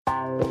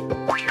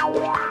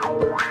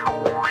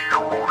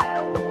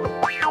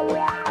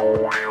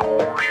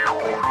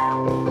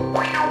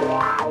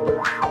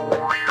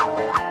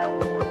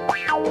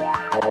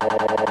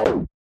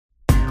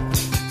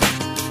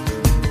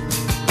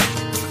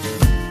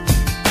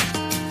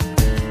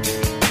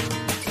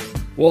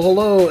Well,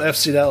 hello,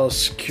 FC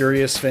Dallas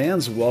Curious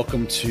fans.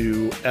 Welcome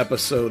to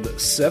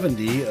episode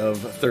 70 of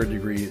Third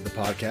Degree, the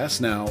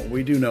podcast. Now,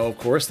 we do know, of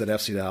course, that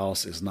FC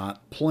Dallas is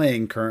not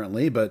playing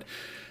currently, but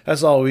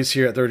as always,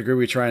 here at Third Degree,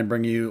 we try and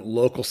bring you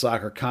local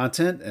soccer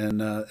content, and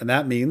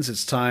that means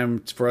it's time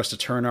for us to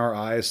turn our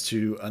eyes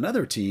to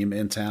another team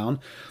in town,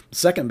 the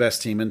second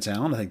best team in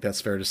town, I think that's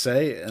fair to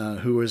say,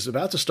 who is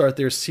about to start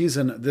their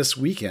season this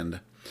weekend.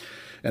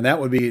 And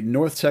that would be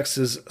North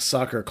Texas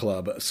Soccer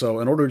Club. So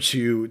in order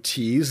to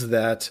tease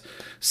that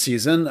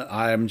season,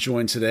 I am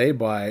joined today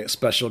by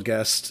special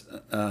guest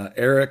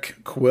Eric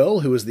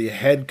Quill, who is the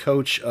head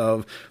coach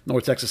of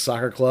North Texas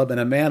Soccer Club, and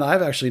a man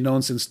I've actually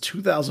known since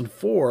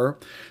 2004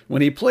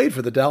 when he played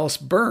for the Dallas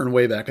Burn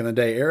way back in the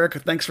day. Eric,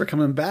 thanks for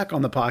coming back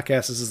on the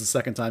podcast. This is the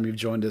second time you've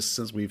joined us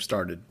since we've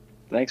started.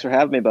 Thanks for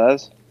having me,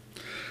 Buzz.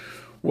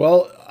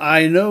 Well,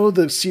 I know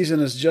the season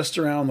is just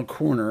around the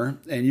corner,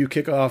 and you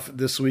kick off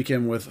this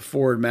weekend with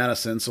Forward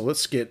Madison, so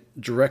let's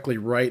get directly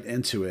right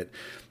into it.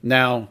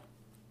 Now,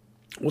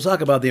 we'll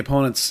talk about the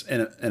opponents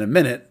in a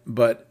minute,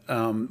 but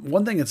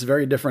one thing that's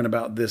very different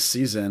about this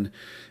season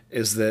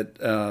is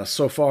that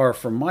so far,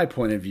 from my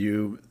point of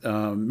view,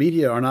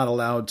 media are not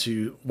allowed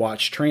to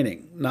watch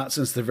training, not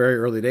since the very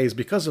early days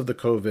because of the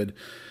COVID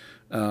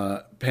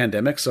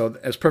pandemic. So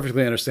it's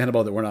perfectly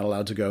understandable that we're not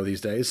allowed to go these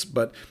days.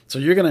 But so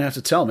you're going to have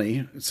to tell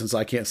me, since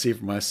I can't see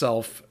for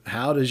myself,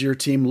 how does your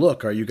team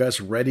look? Are you guys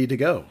ready to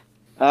go?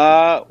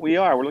 We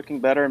are. We're looking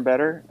better and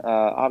better.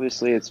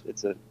 Obviously,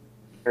 it's a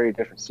very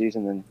different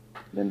season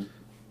than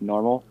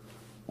normal,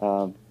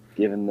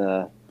 given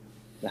the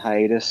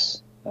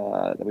hiatus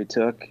that we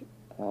took.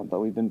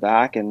 But we've been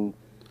back and,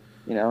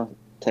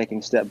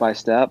 taking step by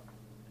step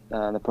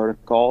the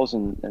protocols.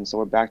 And so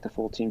we're back to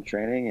full team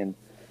training. And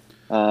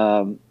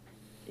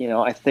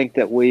I think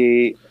that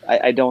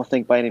I don't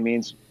think by any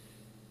means,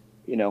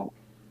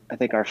 I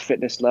think our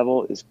fitness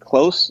level is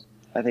close.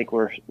 I think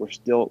we're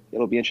still,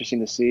 it'll be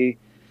interesting to see,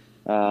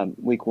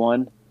 week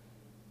one,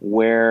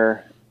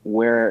 where,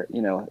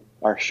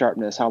 our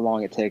sharpness, how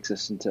long it takes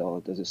us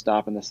does it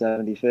stop in the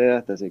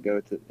 75th? Does it go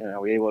to, are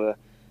we able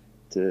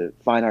to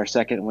find our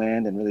second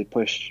wind and really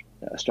push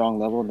a strong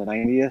level in the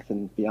 90th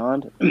and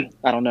beyond?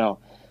 I don't know.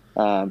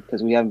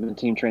 Because we haven't been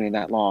team training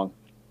that long.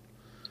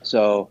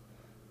 So,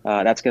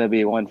 that's going to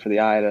be one for the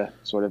eye to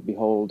sort of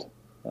behold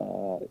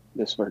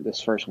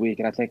this first week,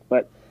 and I think,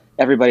 but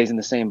everybody's in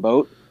the same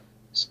boat.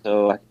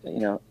 So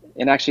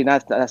and actually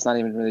that's not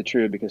even really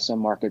true because some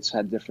markets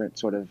had different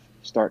sort of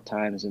start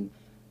times, and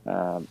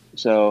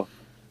so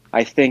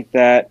I think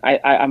that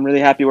I'm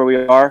really happy where we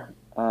are.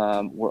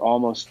 We're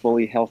almost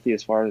fully healthy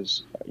as far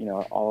as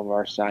all of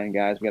our signing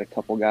guys. We got a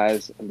couple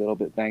guys a little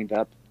bit banged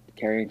up,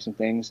 carrying some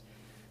things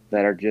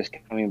that are just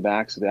coming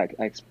back, so that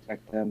I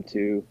expect them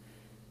to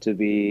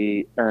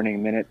be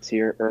earning minutes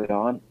here early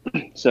on.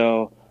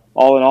 So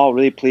all in all,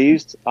 really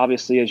pleased.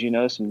 Obviously, as you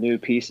know, some new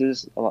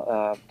pieces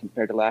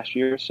compared to last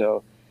year.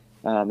 So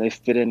they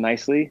fit in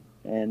nicely.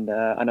 And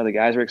I know the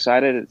guys are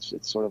excited.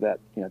 It's sort of that,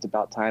 it's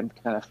about time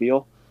kind of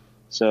feel.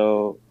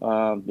 So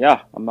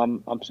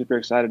I'm super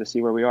excited to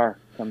see where we are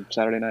come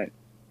Saturday night.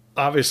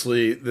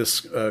 Obviously,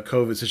 this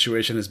COVID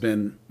situation has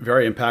been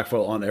very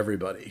impactful on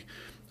everybody.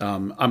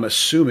 I'm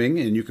assuming,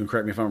 and you can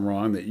correct me if I'm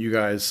wrong, that you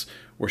guys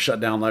were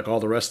shut down like all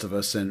the rest of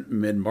us in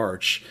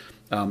mid-March.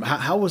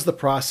 How was the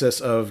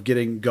process of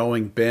getting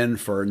going been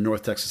for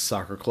North Texas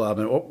Soccer Club,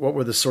 and what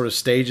were the sort of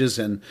stages,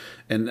 and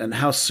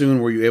how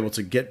soon were you able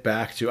to get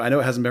back to? I know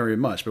it hasn't been very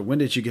much, but when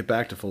did you get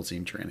back to full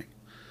team training?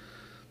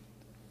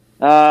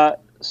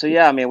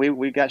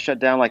 We got shut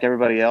down like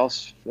everybody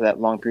else for that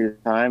long period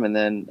of time, and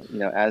then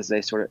as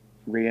they sort of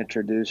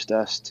reintroduced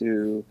us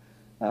to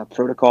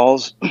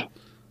protocols.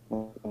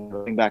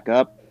 Going back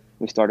up,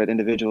 we started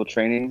individual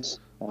trainings.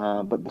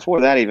 But before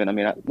that, even,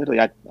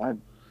 I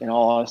in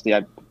all honesty,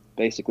 I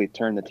basically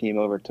turned the team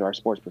over to our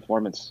sports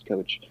performance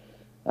coach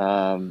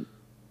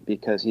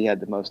because he had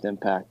the most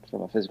impact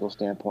from a physical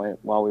standpoint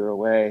while we were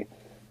away,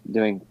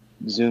 doing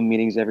Zoom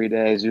meetings every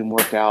day, Zoom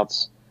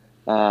workouts,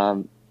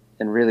 and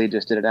really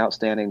just did an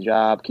outstanding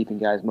job keeping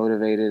guys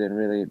motivated and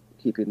really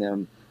keeping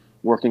them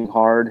working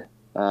hard.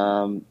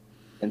 And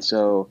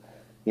so,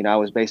 I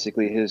was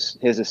basically his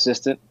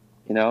assistant.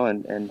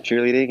 And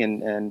cheerleading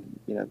and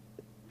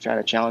trying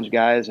to challenge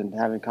guys and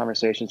having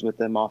conversations with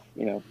them off,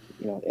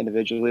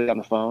 individually on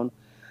the phone,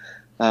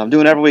 doing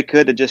whatever we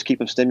could to just keep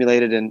them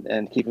stimulated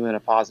and keep them in a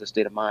positive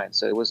state of mind.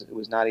 So it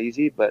was not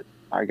easy, but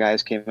our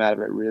guys came out of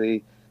it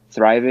really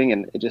thriving,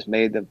 and it just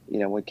made them,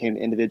 when it came to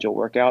individual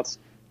workouts,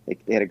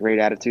 they had a great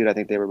attitude. I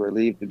think they were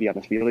relieved to be on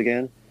the field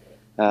again,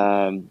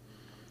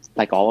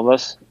 like all of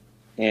us,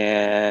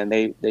 and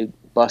they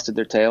busted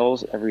their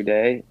tails every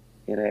day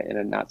in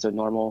a not so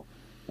normal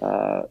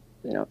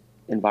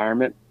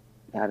environment,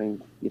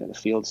 having the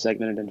field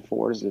segmented into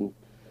fours, and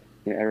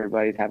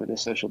everybody having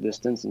this social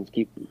distance and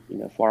keep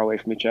far away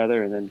from each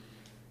other, and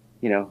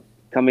then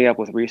coming up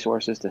with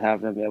resources to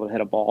have them be able to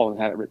hit a ball and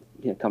have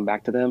it come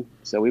back to them.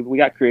 So we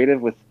got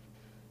creative with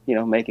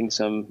making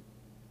some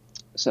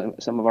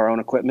of our own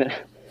equipment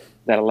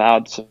that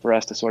allowed for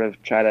us to sort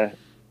of try to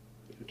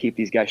keep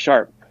these guys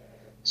sharp.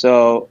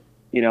 So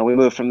we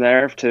moved from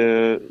there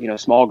to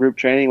small group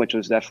training, which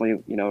was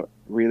definitely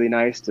really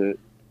nice to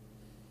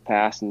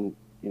pass and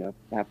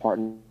have part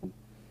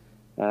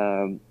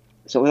in.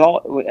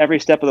 So every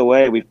step of the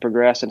way we've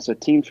progressed, and so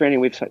team training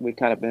we've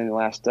kind of been in the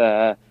last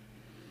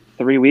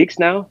 3 weeks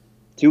now,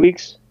 2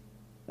 weeks,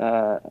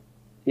 3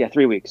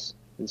 weeks,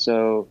 and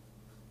so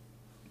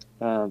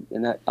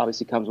and that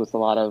obviously comes with a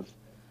lot of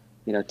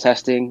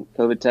testing,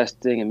 COVID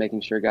testing, and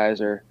making sure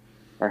guys are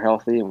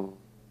healthy. And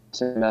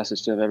send a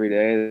message to them every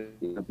day.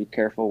 Be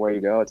careful where you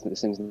go. It's the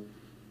things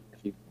if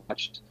you've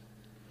watched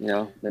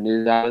the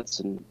news outlets,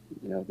 and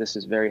this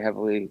is very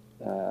heavily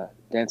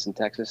dense in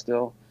Texas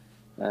still,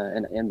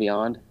 and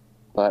beyond.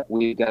 But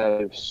we got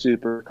to be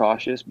super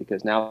cautious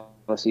because now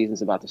the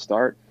season's about to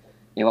start.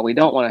 And what we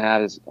don't want to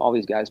have is all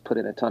these guys put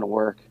in a ton of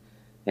work,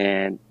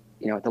 and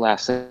at the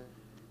last second,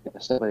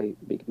 somebody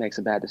makes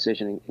a bad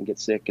decision and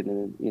gets sick,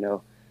 and then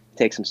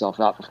takes himself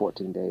out for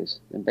 14 days.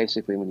 And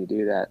basically, when you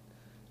do that,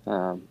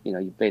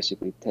 you've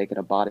basically taken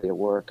a body of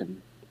work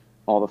and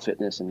all the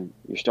fitness, and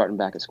you're starting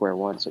back at square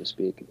one, so to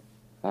speak.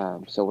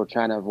 So we're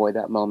trying to avoid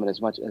that moment as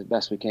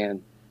best we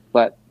can.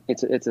 But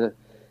it's a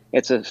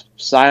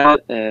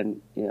silent,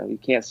 and you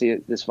can't see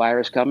this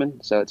virus coming.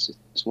 So it's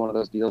one of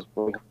those deals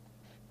where we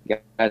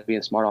guys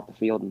being smart off the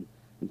field and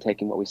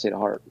taking what we say to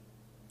heart.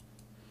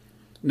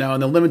 Now,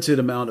 in the limited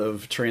amount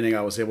of training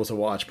I was able to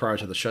watch prior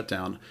to the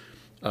shutdown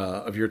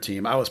of your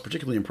team, I was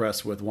particularly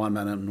impressed with Juan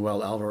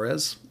Manuel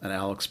Alvarez and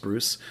Alex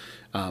Bruce.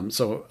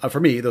 So for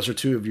me, those are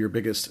two of your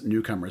biggest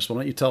newcomers. Why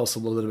don't you tell us a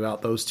little bit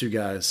about those two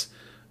guys,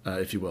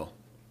 if you will?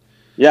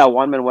 Yeah,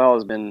 Juan Manuel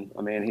has been,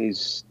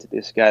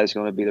 this guy's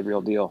going to be the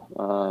real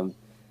deal.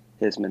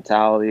 His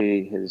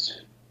mentality,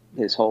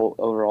 his whole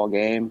overall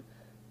game,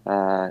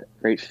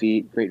 great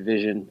feet, great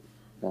vision,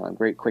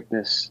 great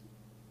quickness,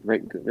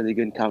 really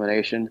good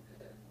combination.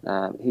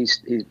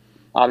 He's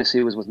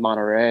obviously was with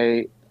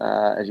Monterey,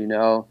 as you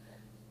know,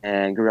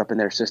 and grew up in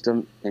their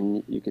system,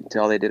 and you can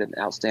tell they did an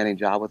outstanding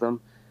job with him.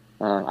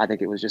 I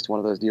think it was just one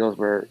of those deals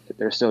where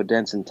they're so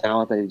dense in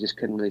talent that he just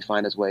couldn't really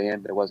find his way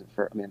in, but it wasn't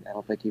I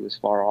don't think he was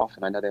far off,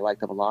 and I know they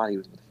liked him a lot. He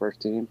was with the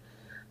first team.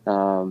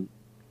 And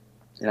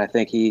I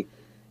think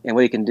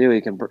what he can do,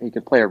 he can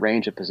play a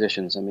range of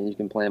positions. You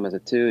can play him as a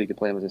 2, you can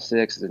play him as a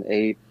 6, as an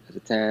 8, as a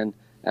 10,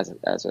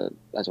 as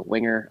a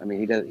winger.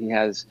 He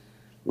has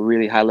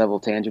really high level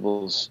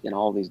tangibles in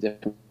all these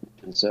different.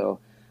 And so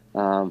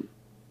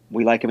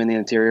we like him in the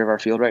interior of our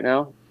field right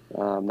now.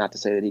 Not to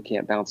say that he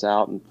can't bounce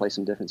out and play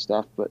some different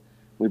stuff, but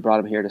we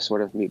brought him here to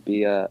sort of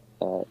be a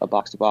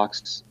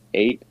box-to-box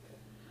 8.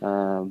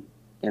 And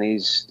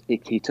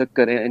he took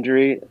an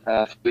injury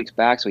a few weeks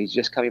back, so he's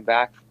just coming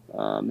back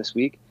this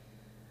week.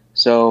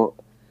 So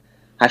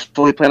I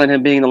fully plan on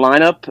him being in the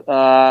lineup.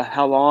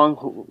 How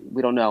long?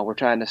 We don't know. We're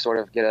trying to sort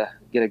of get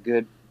a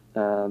good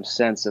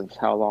sense of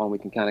how long we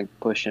can kind of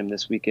push him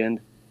this weekend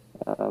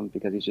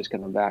because he's just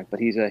coming back. But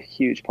he's a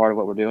huge part of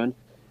what we're doing.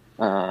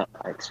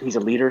 He's a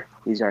leader.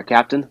 He's our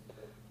captain.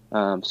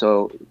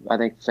 So I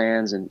think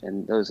fans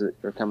and those that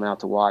are coming out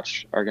to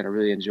watch are going to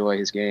really enjoy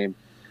his game.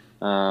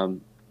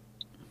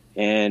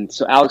 And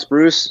so Alex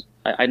Bruce,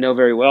 I know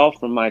very well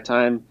from my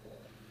time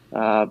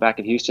back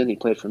in Houston. He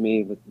played for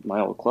me with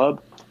my old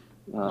club.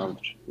 Won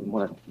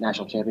a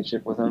national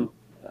championship with him.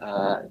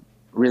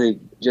 Really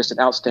just an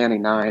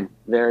outstanding 9.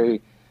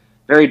 Very,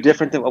 very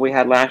different than what we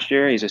had last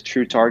year. He's a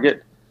true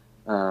target.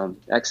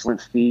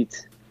 Excellent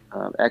feet.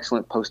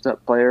 Excellent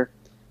post-up player.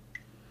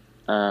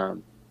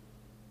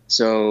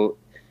 So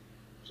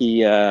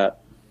he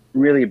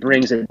really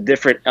brings a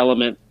different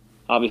element,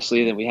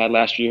 obviously, than we had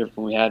last year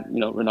when we had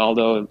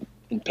Ronaldo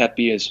and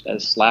Pepe as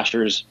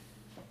slashers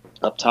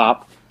up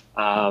top.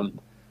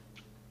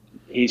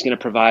 He's going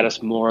to provide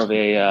us more of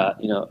a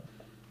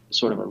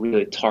sort of a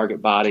really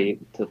target body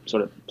to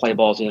sort of play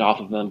balls in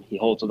off of him. He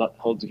holds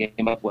the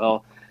game up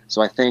well.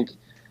 So I think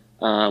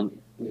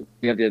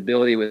we have the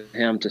ability with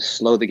him to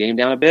slow the game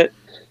down a bit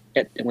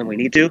when we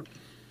need to,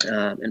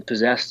 and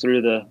possess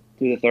through the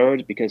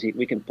thirds because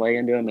we can play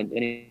into him at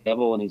any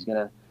level, and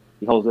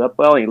he holds it up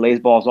well. And he lays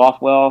balls off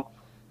well.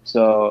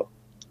 So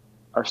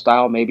our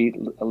style may be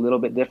a little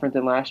bit different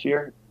than last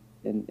year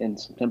in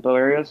some tempo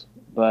areas,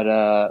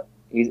 but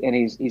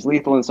he's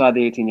lethal inside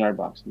the 18-yard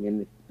box.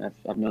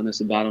 I've known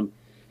this about him.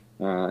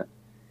 And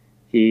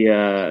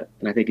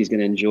I think he's going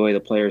to enjoy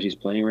the players he's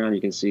playing around.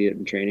 You can see it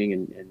in training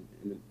and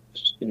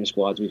in the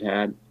squads we've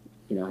had.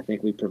 I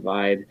think we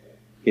provide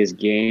his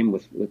game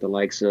with the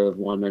likes of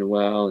Juan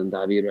Manuel and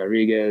David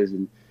Rodriguez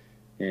and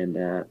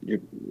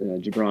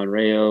Gibran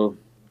Rayo.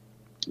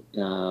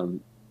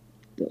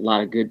 A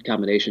lot of good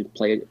combination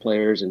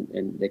players, and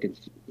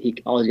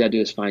all he's got to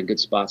do is find good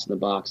spots in the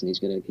box, and he's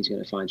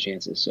gonna find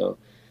chances. So,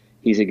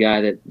 he's a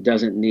guy that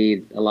doesn't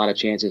need a lot of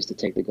chances to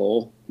take the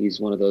goal. He's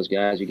one of those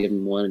guys. You give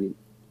him one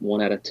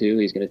out of two,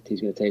 he's gonna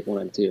take one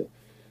out of two,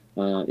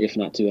 if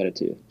not two out of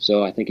two.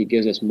 So I think he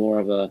gives us more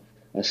of a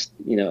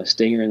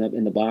stinger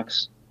in the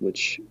box,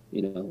 which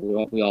we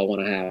all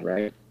want to have,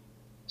 right?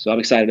 So I'm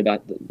excited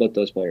about both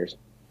those players.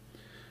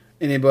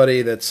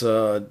 Anybody that's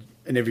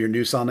any of your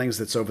new signings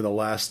that's over the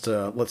last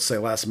let's say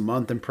last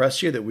month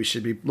impressed you that we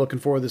should be looking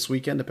for this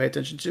weekend to pay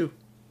attention to?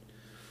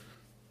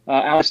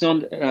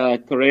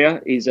 Alisson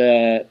Correa, he's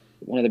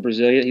one of the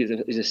Brazilian.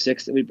 He's a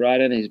sixth that we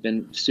brought in. He's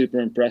been super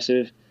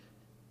impressive.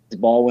 His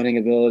ball winning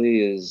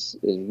ability is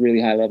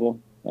really high level.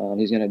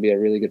 He's going to be a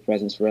really good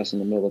presence for us in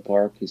the middle of the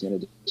park. He's going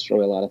to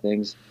destroy a lot of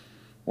things,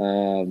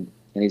 and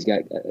he's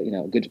got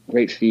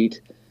great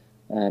feet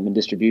and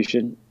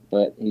distribution.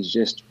 But he's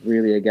just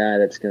really a guy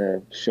that's going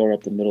to shore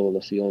up the middle of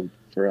the field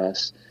for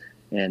us.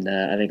 And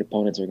I think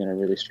opponents are going to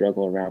really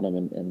struggle around him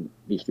and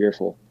be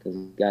fearful because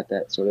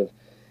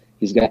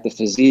he's got the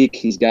physique,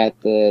 he's got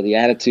the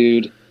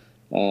attitude.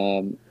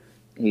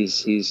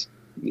 He's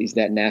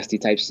that nasty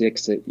type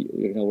six that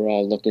we're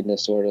all looking to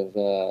sort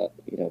of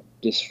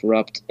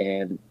disrupt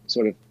and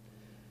sort of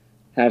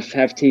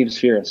have teams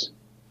fear us.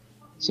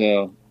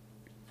 So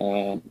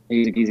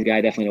he's a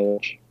guy definitely to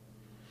watch.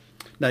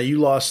 Now, you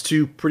lost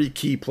two pretty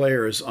key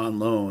players on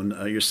loan,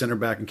 your center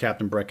back and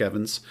captain Breck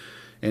Evans,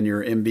 and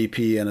your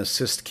MVP and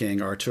assist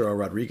king Arturo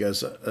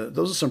Rodriguez.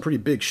 Those are some pretty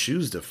big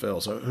shoes to fill.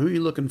 So who are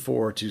you looking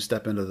for to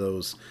step into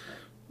those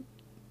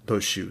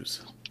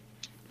shoes?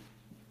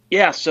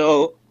 Yeah,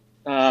 so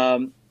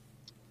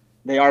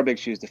they are big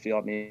shoes to fill.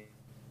 I mean,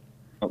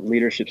 from a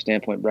leadership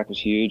standpoint, Breck was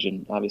huge,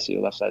 and obviously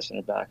a left side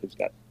center back who's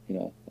got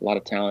a lot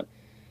of talent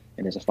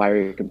and is a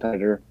fiery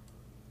competitor.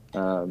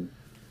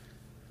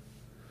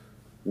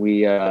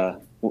 We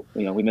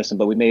missed him,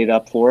 but we made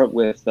up for it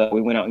with we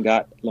went out and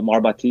got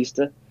Lamar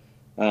Batista,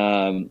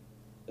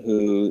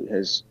 who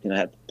has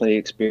had plenty of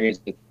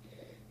experience with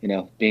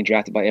being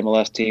drafted by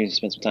MLS teams. He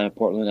spent some time in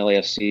Portland,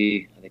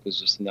 LAFC. I think it was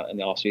just in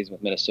the off season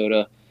with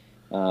Minnesota.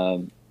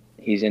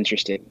 He's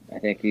interesting. I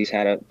think he's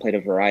played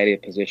a variety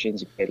of positions.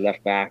 He played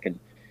left back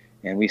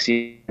and we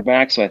see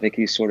back. So I think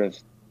he's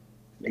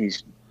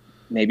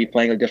maybe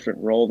playing a different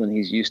role than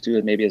he's used to,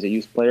 and maybe as a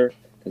youth player,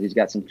 because he's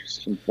got some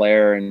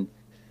flair and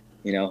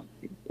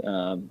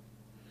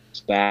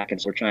back.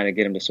 And so we're trying to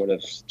get him to sort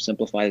of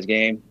simplify his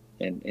game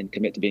and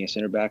commit to being a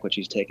center back, which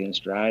he's taken in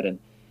stride. And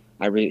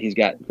he's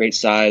got great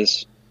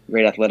size,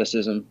 great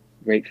athleticism,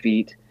 great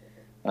feet,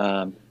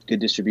 good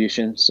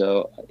distribution.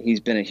 So he's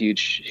been a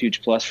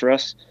huge plus for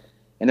us.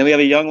 And then we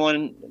have a young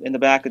one in the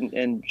back,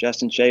 and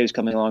Justin Shea, who's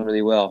coming along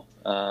really well.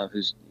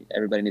 Who's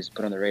everybody needs to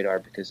put on the radar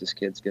because this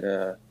kid's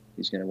gonna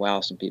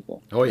wow some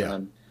people. Oh yeah.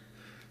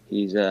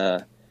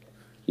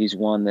 He's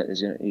one that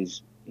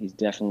is he's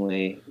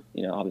definitely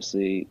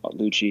obviously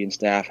Lucci and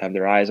staff have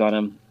their eyes on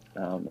him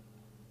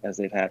as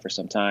they've had for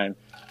some time,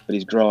 but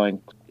he's growing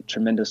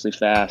tremendously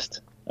fast,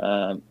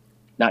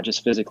 not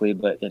just physically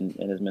but in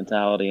his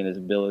mentality and his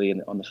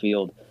ability on the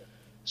field.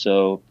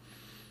 So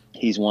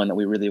he's one that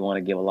we really want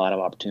to give a lot of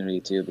opportunity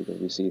to because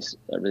we see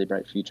a really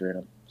bright future in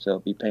him. So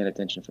be paying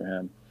attention for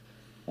him.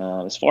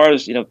 As far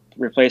as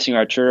replacing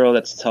Arturo,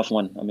 that's a tough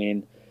one. I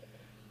mean,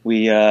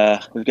 we've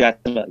got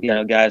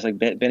some guys like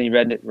Benny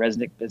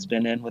Resnick that's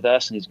been in with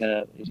us, and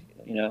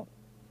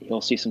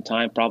he'll see some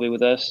time probably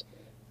with us.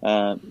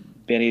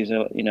 Benny's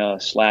a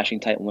slashing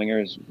type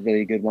winger, is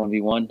really good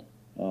 1v1,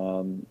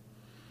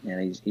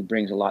 and he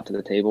brings a lot to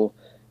the table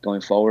going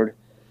forward.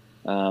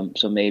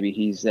 So maybe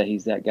he's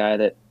that guy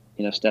that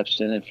steps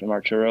in from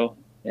Arturo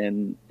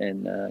and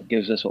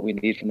gives us what we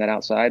need from that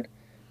outside.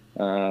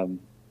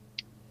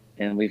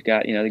 And we've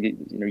got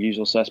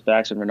usual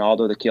suspects, and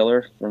Ronaldo the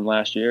killer from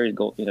last year,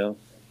 Golden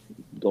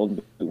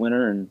Boot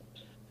winner, and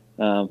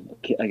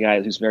a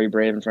guy who's very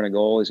brave in front of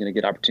goal. He's going to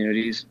get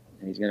opportunities,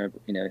 and he's going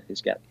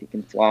to he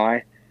can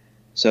fly.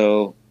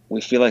 So we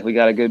feel like we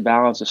got a good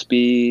balance of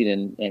speed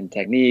and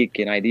technique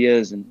and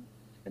ideas, and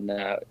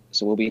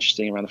so we'll be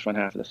interesting around the front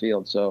half of the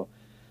field. So.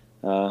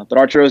 But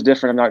Arturo is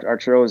different.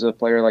 Arturo is a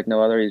player like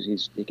no other.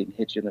 He can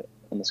hit you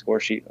on the score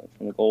sheet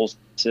from the goals,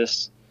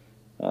 assists,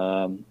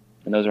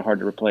 and those are hard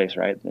to replace,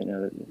 right?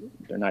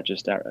 They're not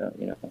just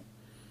they're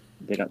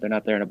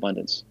not there in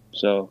abundance.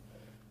 So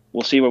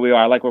we'll see where we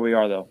are. I like where we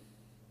are, though.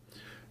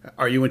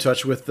 Are you in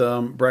touch with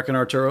Breck and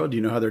Arturo? Do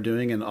you know how they're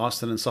doing in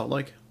Austin and Salt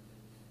Lake?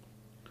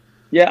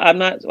 Yeah, I'm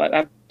not.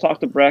 I've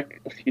talked to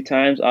Breck a few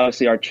times.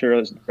 Obviously,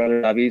 Arturo's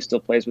brother David still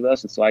plays with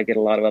us, and so I get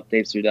a lot of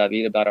updates through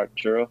David about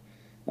Arturo.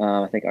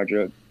 I think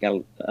Arturo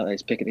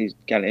he's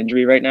got an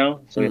injury right now,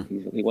 so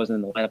he wasn't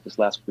in the lineup this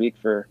last week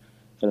for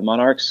the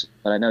Monarchs.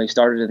 But I know he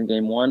started in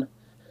game one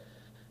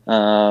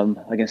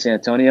against San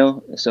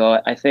Antonio. So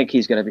I think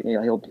he's gonna be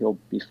he'll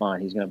be fine.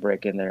 He's gonna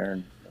break in there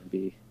and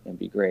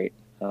be great.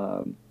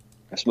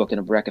 I've spoken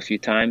to Breck a few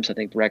times. I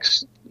think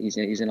Breck's he's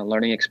in a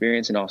learning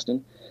experience in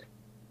Austin,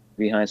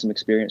 behind some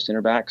experienced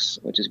center backs,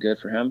 which is good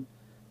for him.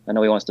 I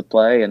know he wants to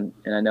play, and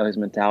I know his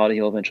mentality.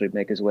 He'll eventually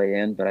make his way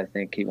in, but I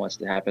think he wants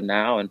to happen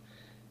now.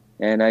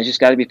 And he's just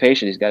got to be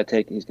patient. He's got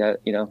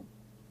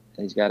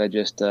He's got to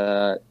just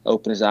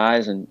open his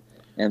eyes and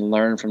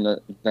learn from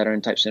the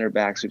veteran type center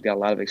backs who've got a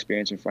lot of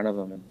experience in front of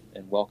him,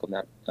 and welcome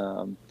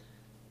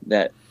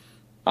that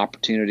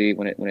opportunity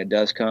when it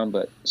does come.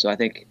 But so I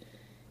think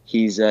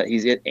he's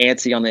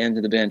antsy on the end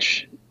of the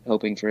bench,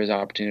 hoping for his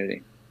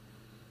opportunity.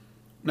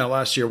 Now,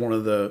 last year, one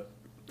of the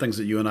things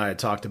that you and I had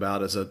talked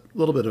about as a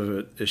little bit of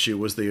an issue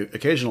was the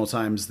occasional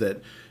times that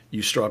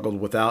you struggled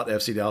without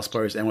FC Dallas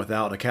players and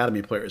without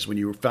academy players when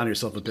you found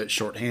yourself a bit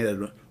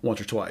shorthanded once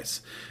or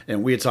twice.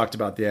 And we had talked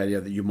about the idea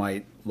that you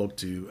might look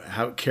to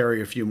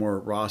carry a few more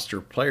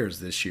roster players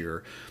this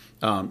year.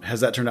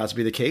 Has that turned out to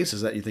be the case? Is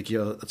that you think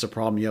that's a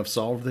problem you have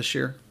solved this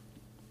year?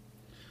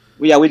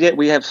 Well, yeah, we did.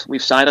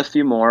 We've signed a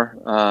few more,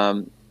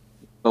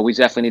 but we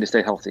definitely need to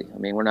stay healthy. I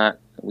mean,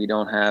 we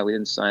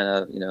didn't sign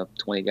a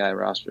 20 guy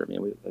roster. I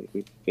mean,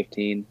 we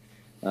 15,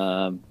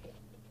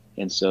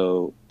 and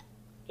so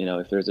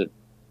if there's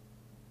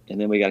and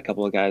then we got a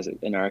couple of guys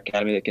in our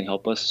academy that can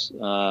help us.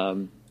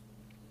 And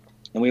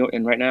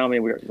right now, I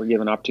mean, we're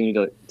giving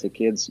opportunity to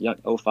kids, young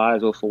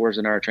 05s, 04s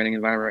in our training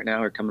environment right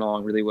now. Are coming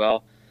along really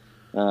well.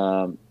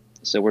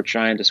 So we're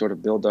trying to sort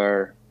of build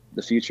the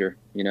future,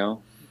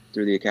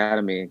 through the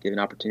academy and giving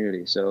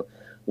opportunity. So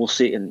we'll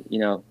see. And,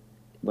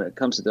 when it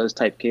comes to those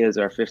type kids,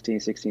 our 15,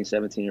 16,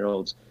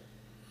 17-year-olds,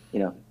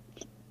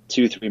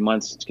 2-3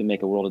 months can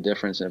make a world of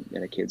difference in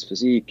a kid's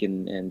physique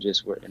and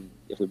just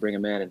if we bring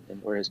him in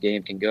and where his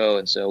game can go.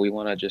 And so we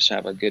want to just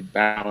have a good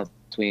balance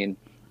between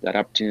that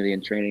opportunity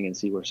and training and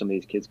see where some of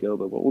these kids go.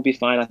 But we'll be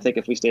fine, I think,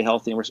 if we stay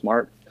healthy and we're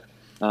smart.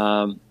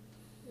 We're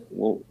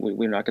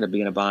not going to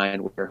be in a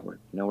bind where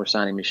we're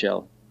signing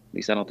Michel. At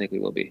least I don't think we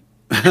will be.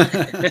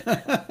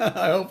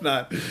 I hope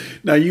not.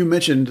 Now, you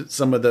mentioned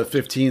some of the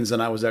 15s,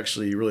 and I was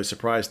actually really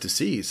surprised to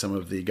see some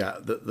of the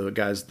guys,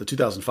 the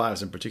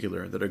 2005s in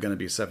particular, that are going to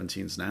be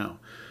 17s now.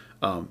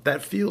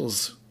 That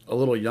feels a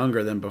little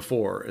younger than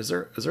before. Is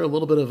there a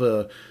little bit of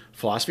a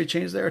philosophy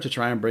change there to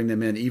try and bring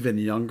them in even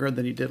younger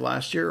than you did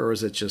last year, or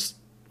is it just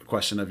a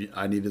question of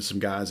I needed some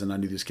guys and I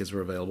knew these kids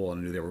were available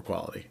and I knew they were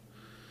quality?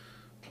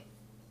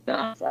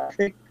 No,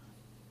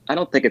 I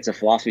don't think it's a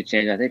philosophy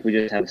change. I think we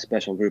just have a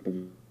special group of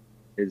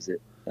kids that,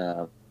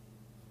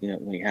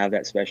 when you have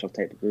that special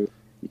type of group,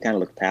 you kind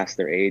of look past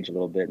their age a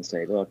little bit and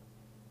say, look,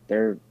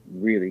 they're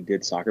really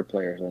good soccer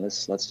players, and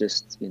let's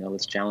just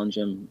let's challenge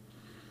them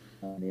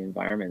on the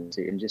environment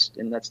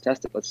and let's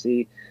test it. Let's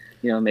see,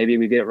 maybe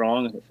we get it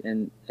wrong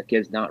and a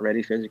kid's not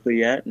ready physically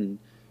yet,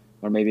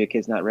 or maybe a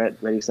kid's not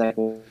ready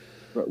cycle.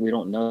 But we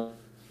don't know,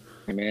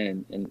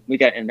 man,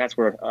 and that's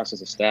where us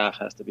as a staff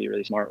has to be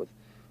really smart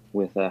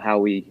with how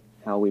we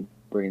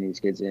bring these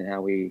kids in,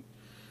 how we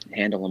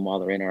handle them while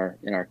they're in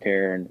our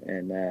care,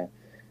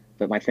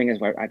 but my thing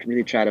is I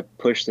really try to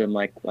push them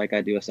like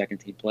I do a second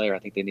team player. I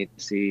think they need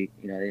to see,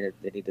 they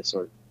need to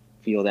sort of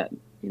feel that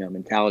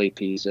mentality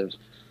piece of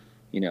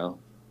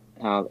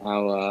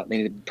how they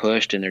need to be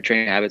pushed and their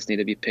training habits need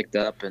to be picked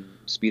up and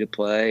speed of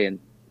play, and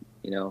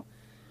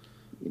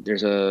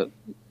there's a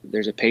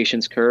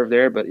patience curve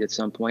there, but at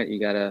some point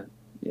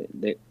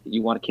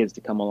you want kids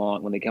to come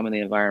along when they come in the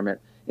environment.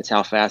 It's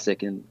how fast they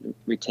can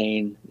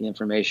retain the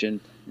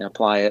information and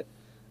apply it.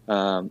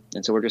 And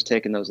so we're just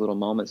taking those little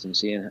moments and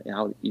seeing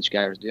how each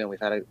guy is doing. We've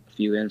had a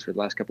few in for the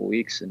last couple of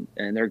weeks, and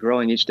they're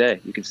growing each day.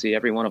 You can see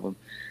every one of them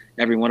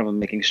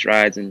making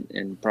strides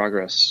and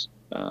progress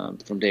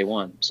from day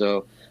one.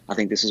 So I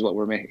think this is what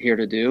we're meant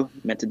to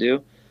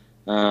do.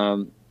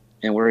 And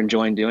we're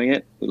enjoying doing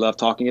it. We love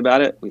talking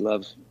about it. We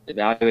love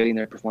evaluating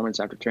their performance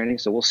after training.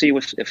 So we'll see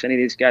if any of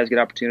these guys get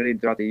opportunity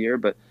throughout the year.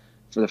 But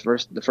for the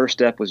first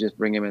step was just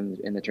bring them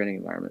in the training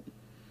environment.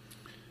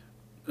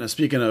 Now,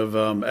 speaking of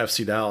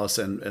FC Dallas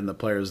and the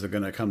players that are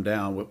going to come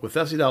down, with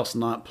FC Dallas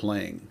not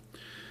playing,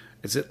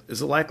 is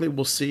it likely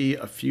we'll see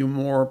a few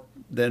more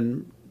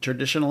than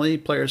traditionally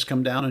players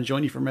come down and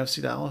join you from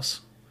FC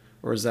Dallas?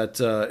 Or is it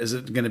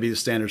going to be the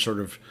standard sort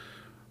of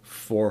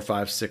 4,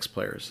 5, 6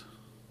 players?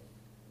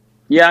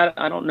 Yeah,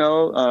 I don't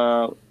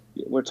know.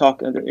 We're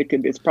talking.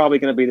 It's probably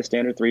going to be the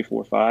standard 3,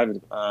 4,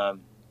 5,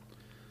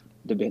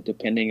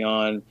 depending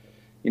on.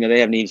 They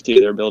have needs too.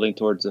 They're building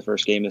towards the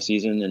first game of the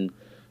season,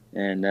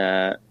 and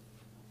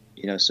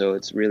so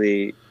it's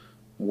really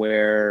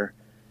where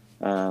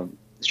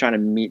it's trying to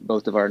meet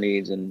both of our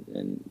needs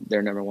and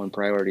their number one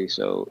priority.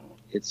 So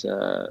it's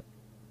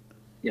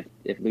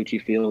if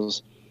Lucci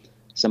feels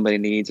somebody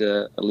needs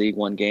a League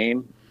One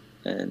game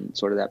and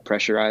sort of that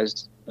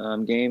pressurized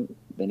game,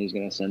 then he's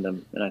going to send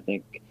them. And I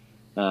think,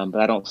 but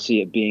I don't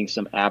see it being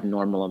some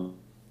abnormal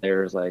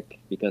players like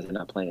because they're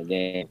not playing a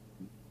game.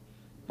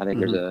 I think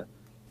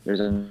there's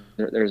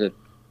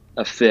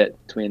a fit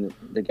between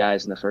the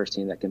guys in the first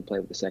team that can play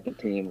with the second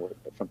team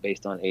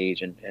based on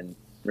age and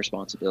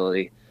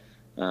responsibility.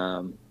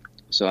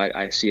 So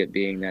I see it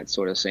being that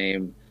sort of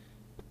same,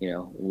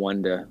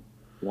 1 to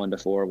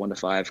 4, 1 to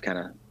 5 kind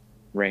of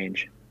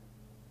range.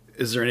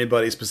 Is there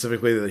anybody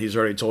specifically that he's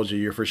already told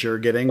you're for sure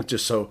getting,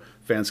 just so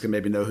fans can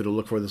maybe know who to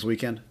look for this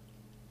weekend?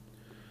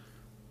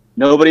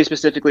 Nobody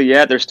specifically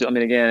yet. There's still,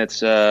 again,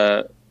 it's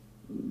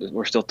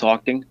we're still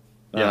talking.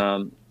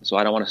 Yeah. So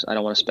I don't want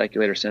to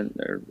speculate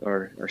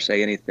or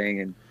say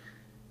anything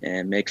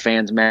and make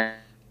fans mad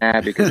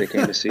because they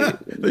came to see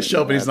it. The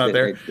show, but he's not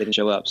there. They didn't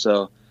show up.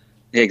 So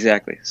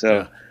exactly.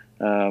 So,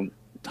 Yeah.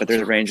 but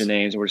there's a range of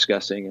names we're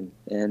discussing,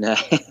 and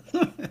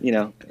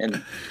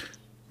and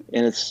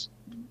it's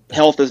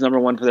health is number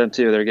one for them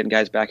too. They're getting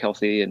guys back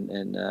healthy,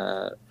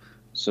 and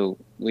so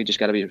we just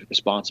got to be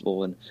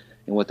responsible and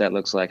what that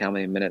looks like. How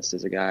many minutes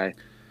does a guy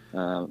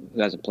who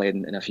hasn't played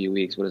in a few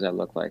weeks? What does that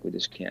look like? We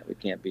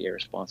can't be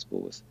irresponsible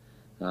with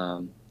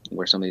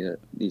where some of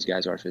these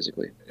guys are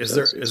physically. Is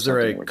there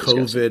a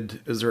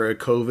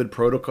COVID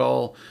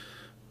protocol?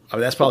 I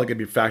mean, that's probably going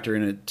to be a factor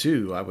in it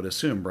too, I would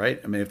assume, right?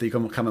 I mean, if they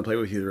come and play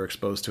with you, they're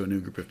exposed to a new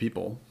group of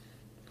people.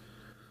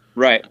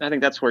 Right. I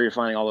think that's where you're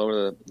finding all over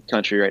the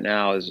country right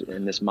now is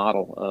in this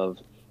model of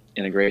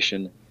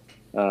integration.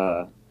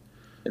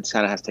 It's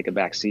kind of has to take a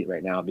back seat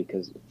right now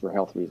because for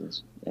health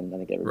reasons, and I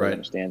think everybody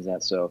understands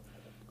that. So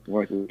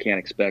we can't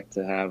expect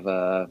to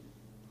have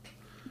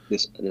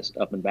this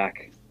up and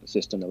back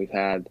system that we've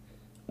had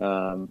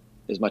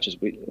as much as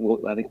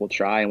I think we'll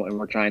try, and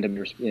we're trying to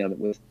be,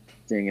 with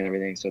thing and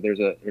everything. So there's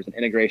an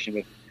integration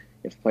with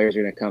if players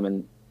are going to come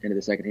into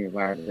the second team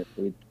environment,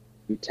 we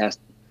test.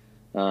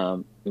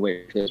 We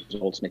wait for those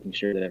results, making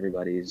sure that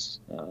everybody's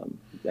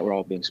that we're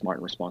all being smart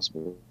and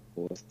responsible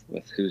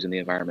with who's in the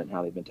environment and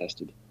how they've been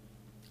tested.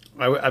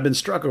 I've been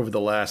struck over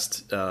the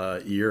last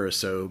year or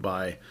so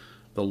by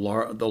the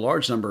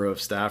large number of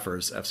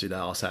staffers FC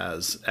Dallas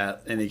has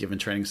at any given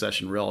training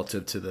session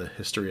relative to the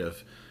history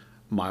of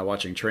my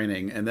watching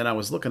training. And then I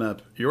was looking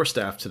up your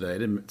staff today. I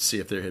didn't see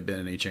if there had been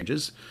any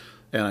changes,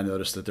 and I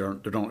noticed that there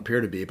don't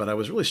appear to be. But I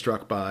was really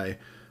struck by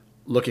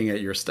looking at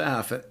your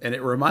staff, and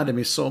it reminded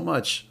me so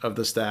much of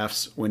the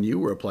staffs when you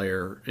were a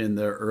player in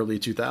the early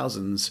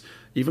 2000s,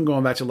 even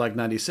going back to like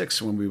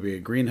 96 when we would be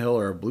at Green Hill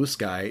or Blue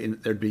Sky,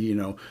 and there'd be,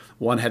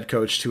 one head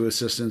coach, two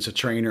assistants, a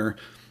trainer,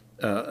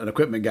 an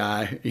equipment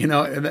guy, and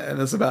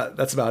that's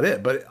about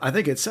it. But I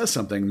think it says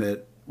something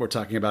that we're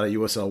talking about a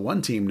USL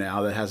 1 team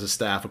now that has a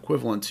staff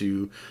equivalent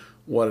to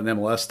what an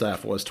MLS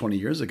staff was 20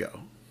 years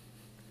ago.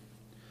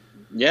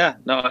 Yeah,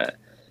 no,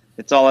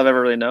 it's all I've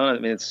ever really known. I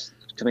mean, it's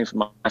coming from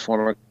my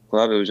former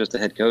club. It was just a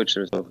head coach.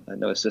 There was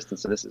no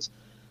assistants. So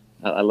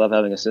I love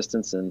having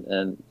assistants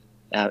and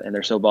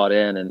they're so bought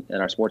in, and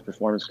our sports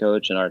performance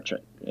coach and our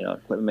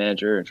equipment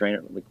manager and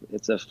trainer.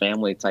 It's a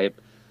family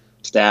type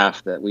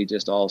staff that we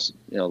just all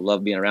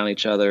love being around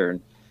each other,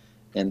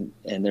 and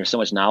there's so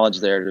much knowledge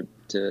there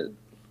to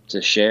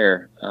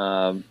share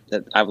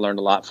that I've learned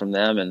a lot from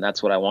them, and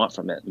that's what I want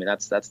from it. I mean,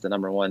 that's the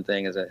number one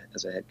thing as a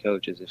head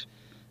coach is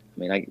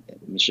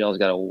Michelle's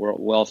got a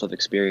wealth of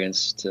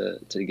experience to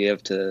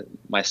give to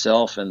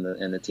myself and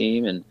the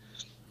team, and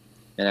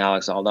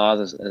Alex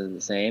Aldaz is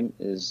the same.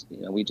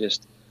 We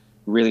just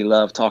really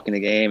love talking the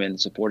game and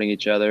supporting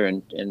each other,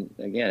 and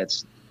again,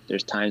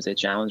 there's times they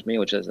challenge me,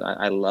 which is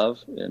I love,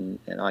 and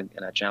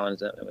I challenge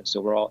them.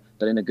 So we're all,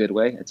 but in a good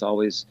way. It's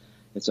always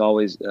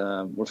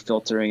we're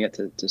filtering it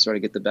to sort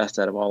of get the best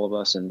out of all of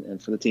us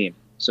and for the team.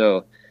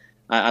 So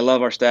I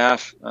love our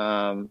staff,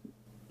 and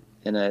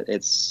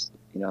it's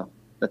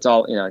that's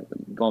all.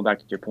 Going back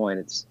to your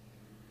point,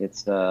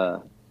 it's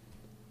all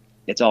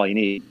you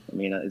need. I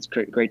mean, it's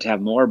great to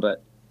have more,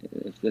 but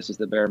if this is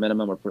the bare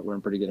minimum, we're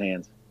in pretty good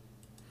hands.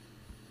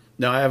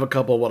 Now, I have a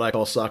couple of what I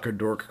call soccer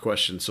dork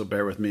questions, so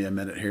bear with me a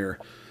minute here.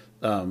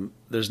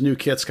 There's new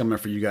kits coming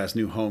for you guys,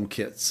 new home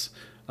kits.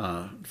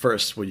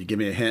 First, will you give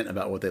me a hint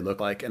about what they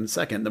look like? And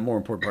second, the more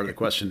important part of the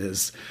question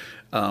is,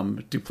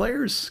 do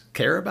players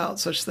care about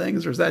such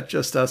things, or is that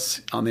just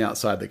us on the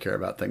outside that care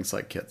about things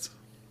like kits?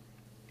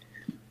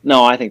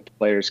 No, I think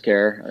players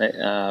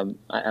care.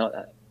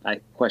 I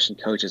question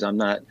coaches. I'm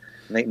not.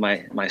 I think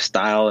my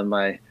style and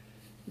my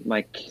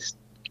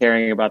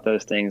caring about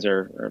those things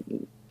are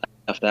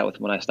left out with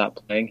when I stop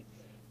playing.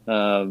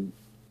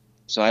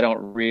 So I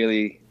don't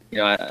really,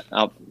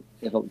 I'll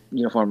if a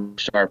uniform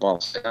sharp,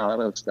 I'll say, oh, that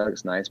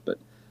looks nice, but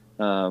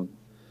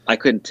I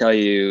couldn't tell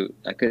you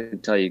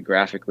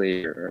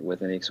graphically or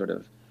with any sort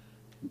of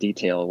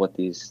detail what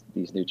these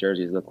new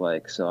jerseys look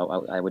like.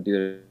 So I would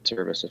do a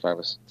service if I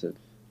was to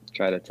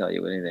try to tell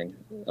you anything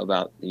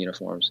about the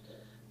uniforms.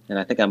 And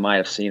I think I might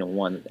have seen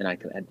one,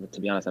 and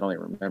to be honest, I don't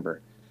even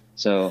remember.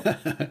 So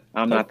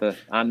I know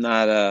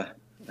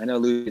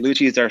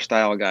Lucci's our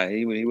style guy.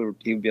 He would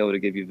be able to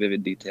give you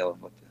vivid detail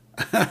of what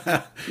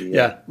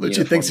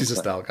Lucci thinks he's a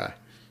style guy.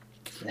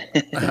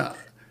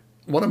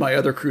 One of my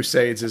other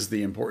crusades is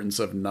the importance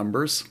of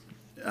numbers.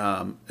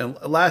 And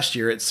last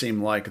year it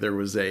seemed like there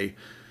was a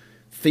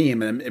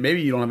theme, and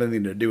maybe you don't have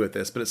anything to do with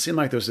this, but it seemed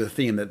like there was a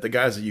theme that the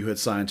guys that you had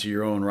signed to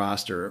your own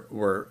roster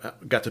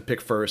got to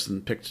pick first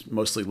and picked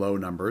mostly low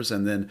numbers.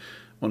 And then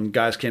when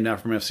guys came down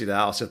from FC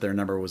Dallas, if their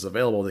number was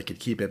available, they could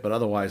keep it, but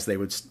otherwise they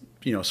would,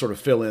 sort of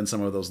fill in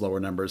some of those lower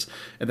numbers.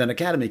 And then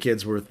academy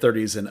kids were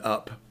 30s and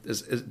up.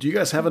 Do you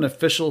guys have an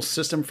official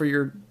system for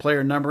your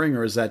player numbering,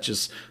 or is that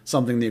just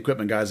something the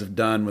equipment guys have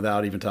done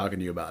without even talking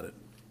to you about it?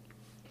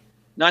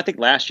 No, I think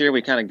last year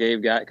we kind of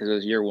gave guys, because it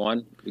was year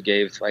one, we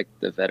gave like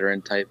the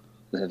veteran type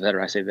the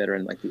veteran. I say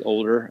veteran, like the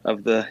older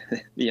of the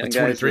the young The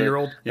guys.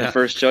 23-year-old? The Yeah.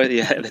 first choice.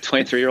 Yeah, the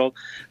 23-year-old.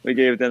 We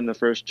gave them the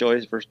first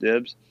choice, first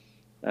dibs,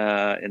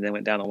 and then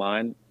went down the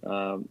line.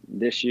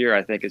 This year,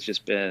 I think it's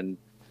just been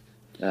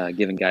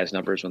giving guys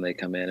numbers when they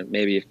come in, and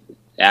maybe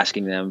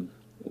asking them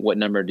what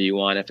number do you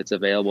want. If it's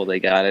available, they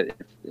got it.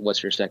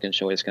 What's your second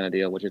choice kind of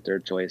deal? What's your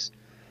third choice?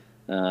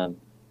 I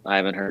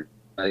haven't heard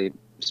anybody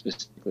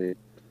specifically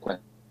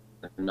question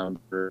a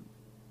number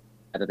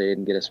that they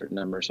didn't get a certain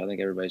number, so I think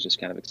everybody's just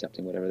kind of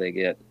accepting whatever they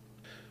get.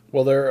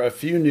 Well, there are a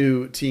few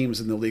new teams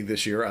in the league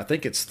this year. I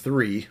think it's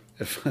 3,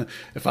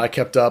 if I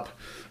kept up.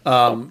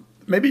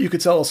 Maybe you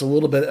could tell us a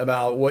little bit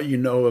about what you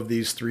know of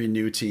these 3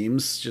 new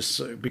teams,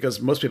 just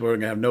because most people are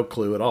going to have no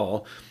clue at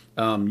all.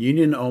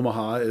 Union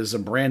Omaha is a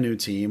brand new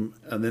team,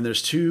 and then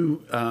there's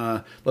 2,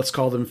 let's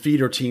call them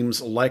feeder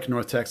teams like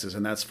North Texas,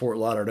 and that's Fort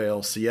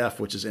Lauderdale CF,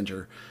 which is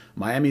Inter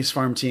Miami's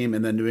farm team,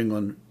 and then New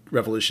England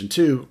Revolution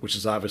 2, which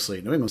is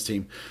obviously New England's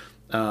team.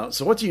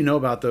 So what do you know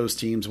about those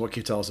teams? What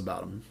can you tell us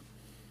about them?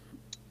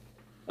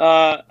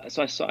 I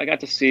got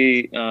to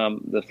see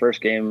the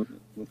first game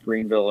with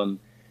Greenville and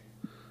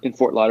in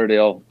Fort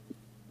Lauderdale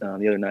the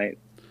other night.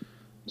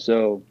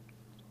 So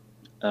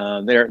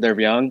they're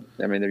young.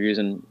 I mean, they're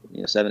using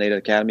 7, 8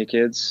 academy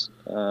kids.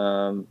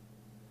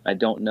 I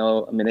don't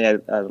know. I mean, they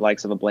had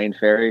likes of a Blaine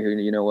Ferry, who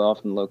you know well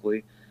from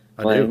locally,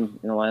 playing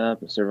in the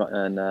lineup, and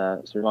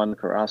Servan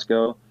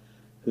Carrasco,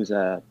 who's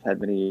had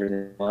many years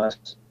in the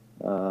West.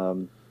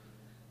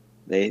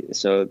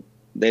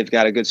 They've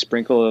got a good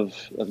sprinkle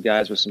of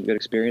guys with some good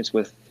experience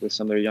with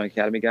some of their young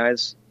academy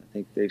guys. I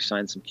think they've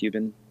signed some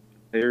Cuban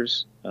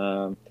players who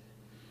are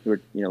a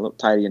little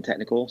tidy and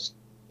technical.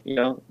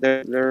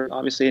 They're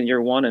obviously in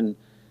year 1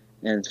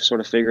 and sort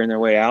of figuring their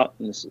way out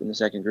in the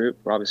second group.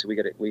 Obviously,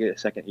 we get a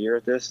second year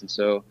at this, and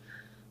so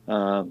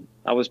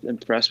I was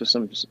impressed with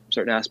some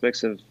certain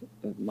aspects of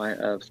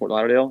Fort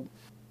Lauderdale.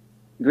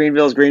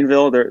 Greenville's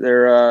Greenville.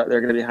 They're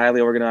going to be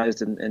highly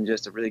organized and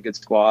just a really good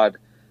squad.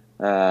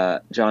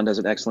 John does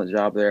an excellent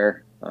job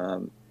there.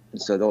 And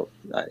so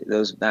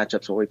those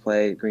matchups where we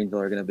play Greenville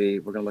we're going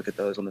to look at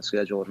those on the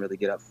schedule and really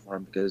get up for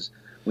them because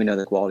we know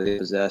the quality they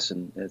possess,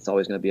 and it's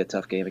always going to be a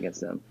tough game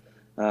against them.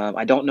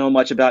 I don't know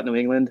much about New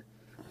England.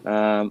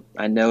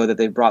 I know that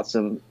they've brought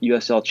some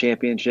USL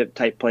Championship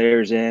type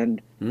players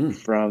in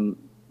from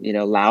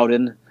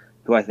Loudon,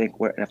 who I think,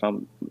 if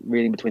I'm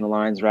reading between the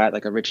lines right,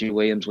 like a Richie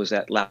Williams was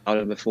at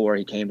Loudon before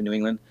he came to New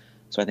England,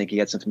 so I think he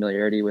had some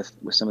familiarity with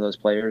some of those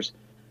players.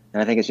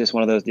 And I think it's just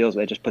one of those deals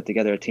where they just put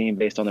together a team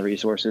based on the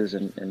resources,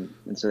 and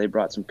so they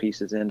brought some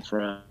pieces in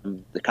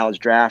from the college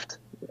draft,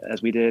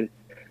 as we did.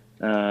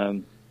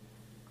 And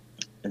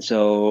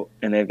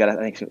they've got, I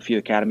think, a few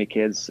academy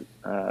kids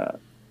that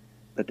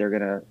they're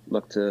going to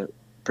look to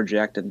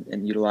project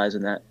and utilize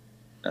in that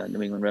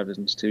New England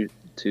Revolutions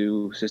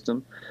 2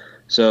 system.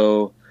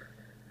 So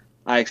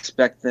I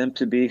expect them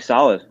to be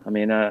solid. I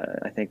mean,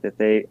 I think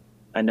that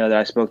I know that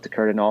I spoke to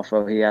Kurt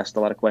Anolfo. He asked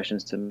a lot of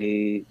questions to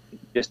me,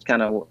 just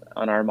kind of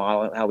on our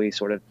model, how we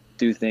sort of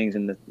do things,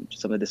 and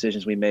some of the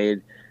decisions we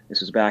made.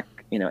 This was back,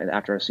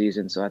 after our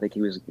season, so I think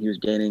he was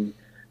gaining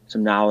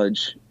some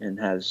knowledge and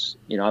has,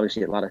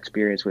 obviously a lot of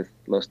experience with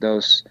Los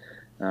Dos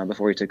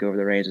before he took over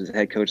the reins as the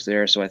head coach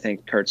there. So I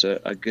think Kurt's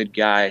a good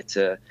guy if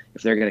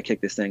they're going to kick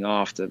this thing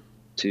off,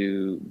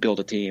 to build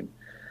a team.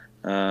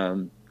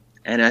 And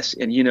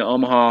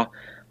Omaha,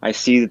 I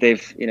see that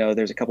they've,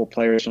 there's a couple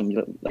players from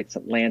like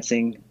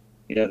Lansing,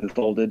 who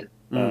folded,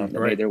 that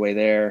made their way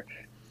there.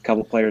 A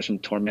couple players from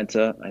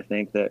Tormenta, I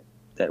think that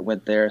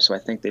went there. So I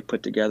think they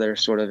put together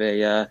sort of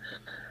a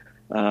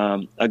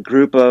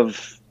group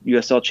of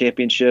USL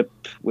Championship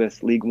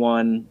with League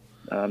One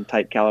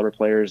type caliber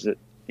players that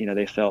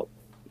they felt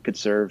could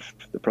serve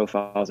the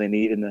profiles they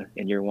need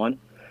in year 1.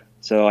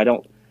 So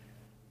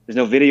there's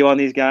no video on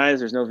these guys.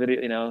 There's no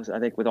video, I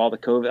think with all the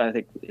COVID, I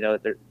think,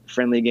 they're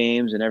friendly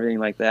games and everything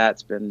like that.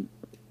 It's been,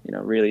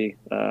 really,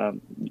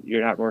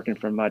 you're not working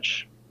from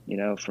much,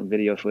 from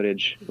video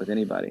footage with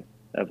anybody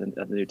of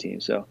the new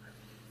team. So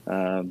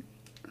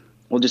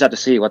we'll just have to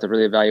see. We'll have to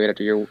really evaluate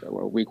after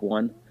week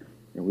 1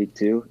 and week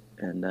 2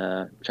 and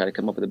try to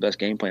come up with the best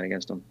game plan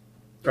against them.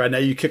 All right, now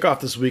you kick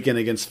off this weekend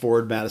against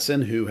Forward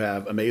Madison, who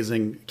have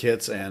amazing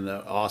kits and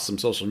awesome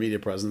social media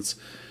presence.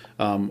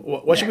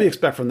 What should we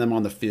expect from them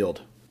on the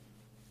field?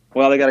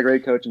 Well, they got a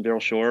great coach in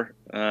Daryl Shore,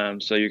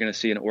 so you're going to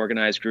see an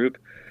organized group.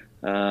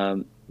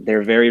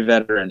 They're very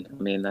veteran.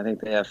 I mean, I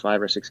think they have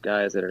 5 or 6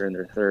 guys that are in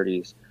their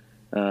 30s.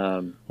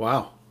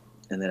 Wow.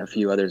 And then a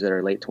few others that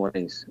are late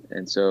 20s.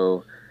 And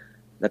so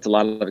that's a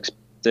lot of experience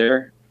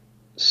there.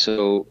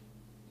 So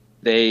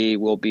they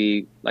will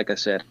be, like I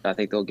said, I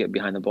think they'll get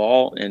behind the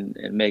ball and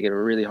make it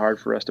really hard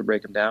for us to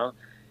break them down.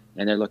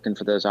 And they're looking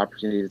for those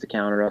opportunities to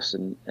counter us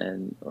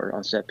or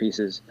on set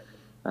pieces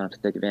to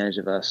take advantage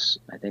of us.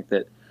 I think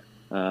that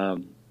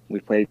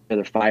we played each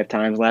other 5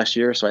 times last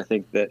year, so I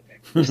think that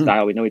the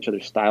style, we know each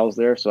other's styles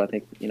there. So I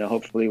think,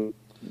 hopefully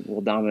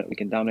we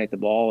can dominate the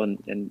ball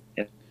and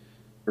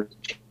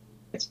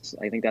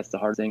I think that's the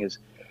hard thing is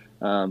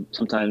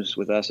sometimes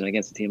with us and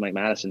against a team like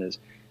Madison is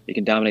you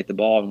can dominate the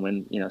ball and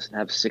win,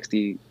 have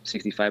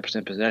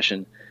 65%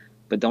 possession,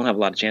 but don't have a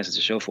lot of chances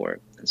to show for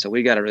it. And so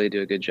we got to really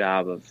do a good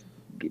job of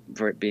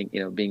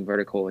being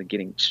vertical and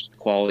getting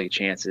quality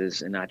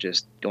chances and not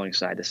just going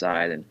side to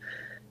side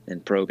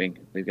and probing.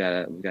 We've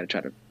got to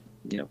try to,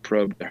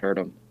 probe to hurt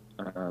them.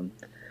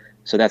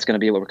 So that's going to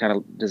be what we're kind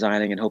of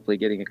designing and hopefully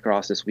getting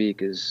across this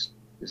week is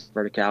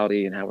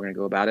verticality and how we're going to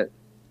go about it.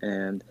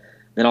 And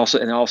then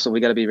also we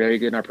got to be very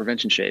good in our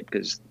prevention shape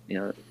because,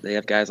 they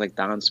have guys like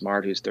Don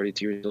Smart, who's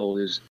 32 years old,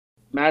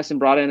 Madison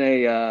brought in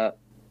a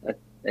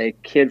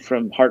kid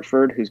from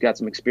Hartford who's got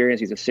some experience.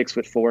 He's a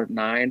 6'4",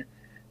 9.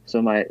 So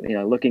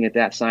looking at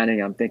that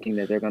signing, I'm thinking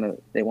that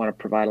they want to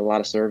provide a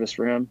lot of service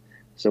for him.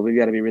 So we've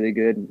got to be really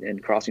good in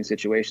crossing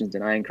situations,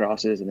 denying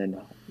crosses, and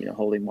then,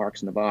 holding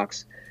marks in the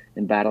box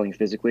and battling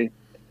physically.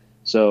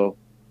 So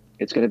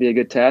it's going to be a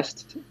good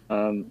test,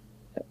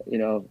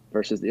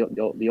 versus the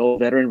old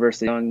veteran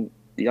versus the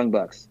young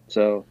bucks.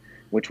 So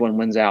which one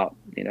wins out,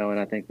 and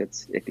I think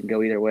it can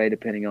go either way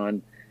depending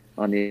on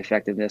the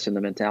effectiveness and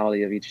the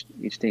mentality of each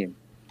team.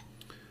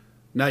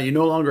 Now you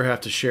no longer have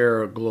to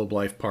share a Globe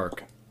Life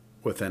Park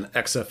with an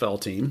XFL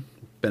team,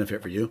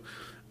 benefit for you,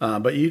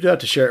 but you do have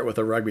to share it with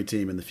a rugby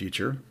team in the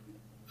future.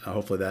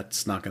 Hopefully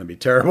that's not going to be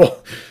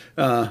terrible.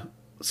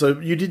 So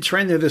you did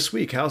train there this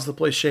week. How's the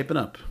place shaping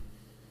up?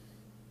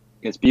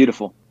 It's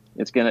beautiful.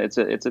 They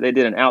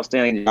did an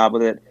outstanding job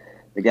with it.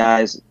 The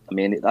guys,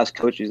 us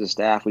coaches and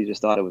staff, we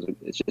just thought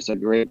it's just a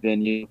great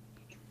venue.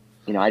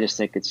 I just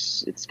think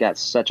it's got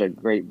such a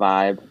great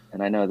vibe,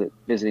 and I know that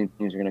visiting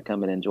teams are going to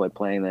come and enjoy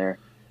playing there.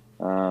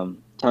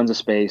 Tons of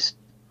space,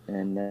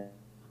 and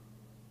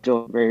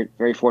feel very,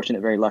 very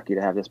fortunate, very lucky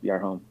to have this be our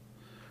home.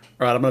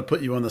 All right, I'm going to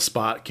put you on the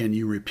spot. Can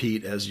you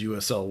repeat as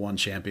USL 1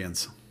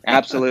 champions?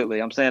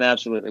 Absolutely. I'm saying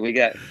absolutely. We've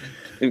got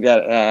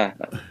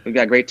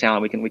great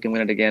talent. We can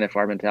win it again if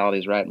our mentality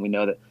is right, and we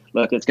know that.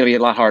 Look, it's going to be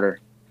a lot harder.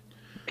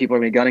 People are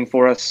going to be gunning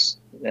for us.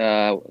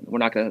 We're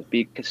not going to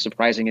be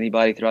surprising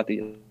anybody throughout the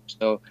year.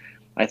 So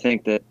I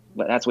think that's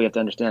what we have to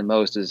understand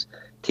most is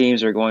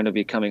teams are going to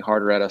be coming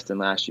harder at us than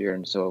last year,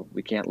 and so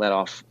we can't let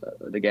off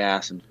the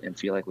gas and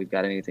feel like we've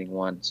got anything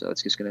won. So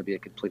it's just going to be a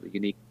completely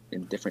unique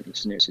and different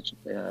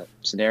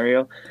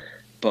scenario,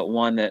 but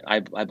one that I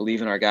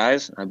believe in our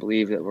guys. I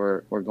believe that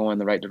we're going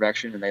the right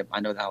direction, and I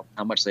know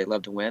how much they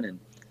love to win,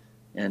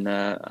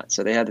 and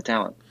so they have the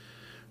talent.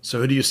 So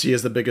who do you see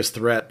as the biggest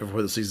threat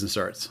before the season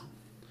starts?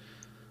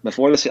 I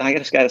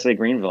just got to say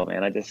Greenville,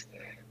 man.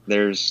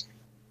 There's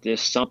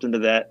just something to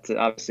that,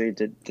 obviously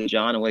to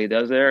John and what he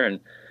does there,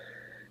 and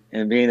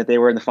being that they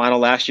were in the final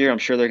last year, I'm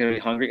sure they're going to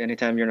be hungry.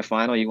 Anytime you're in a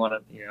final, you want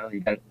to, you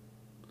got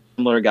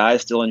similar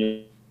guys still in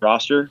your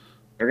roster.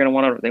 They're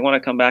going to they want to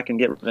come back and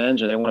get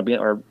revenge, or they want to be,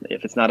 or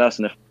if it's not us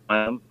in the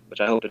final,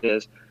 which I hope it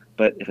is,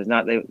 but if it's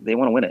not, they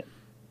want to win it.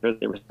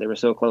 They were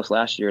so close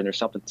last year, and there's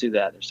something to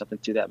that. There's something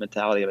to that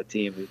mentality of a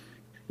team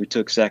who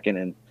took second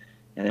and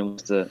then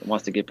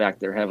wants to get back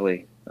there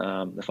heavily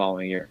the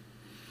following year.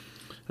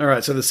 All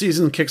right, so the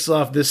season kicks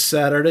off this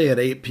Saturday at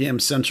 8 p.m.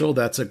 Central.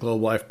 That's at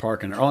Globe Life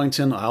Park in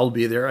Arlington. I'll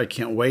be there. I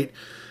can't wait.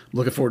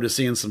 Looking forward to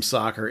seeing some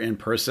soccer in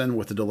person.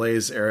 With the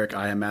delays, Eric,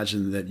 I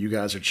imagine that you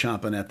guys are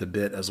chomping at the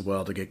bit as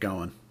well to get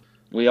going.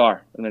 We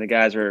are. The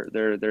guys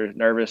they're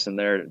nervous, and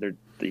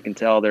you can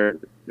tell their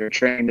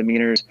trained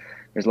demeanors.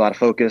 There's a lot of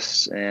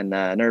focus and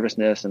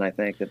nervousness, and I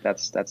think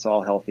that's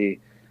all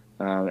healthy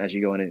as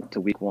you go into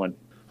week 1.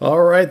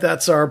 All right,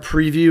 that's our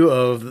preview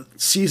of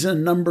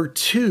season number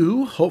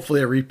 2.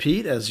 Hopefully a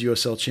repeat as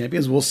USL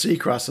champions. We'll see,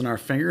 crossing our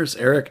fingers.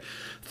 Eric,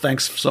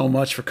 thanks so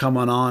much for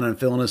coming on and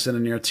filling us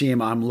in your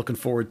team. I'm looking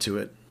forward to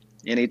it.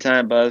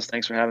 Anytime, Buzz.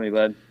 Thanks for having me,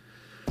 bud.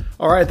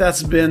 All right,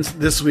 that's been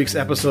this week's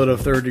episode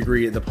of Third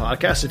Degree, the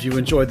podcast. If you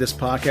enjoyed this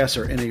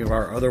podcast or any of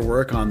our other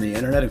work on the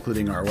internet,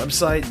 including our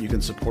website, you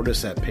can support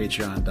us at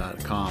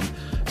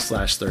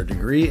patreon.com/Third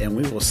Degree, and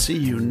we will see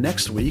you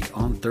next week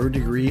on Third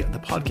Degree, the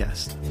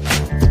podcast.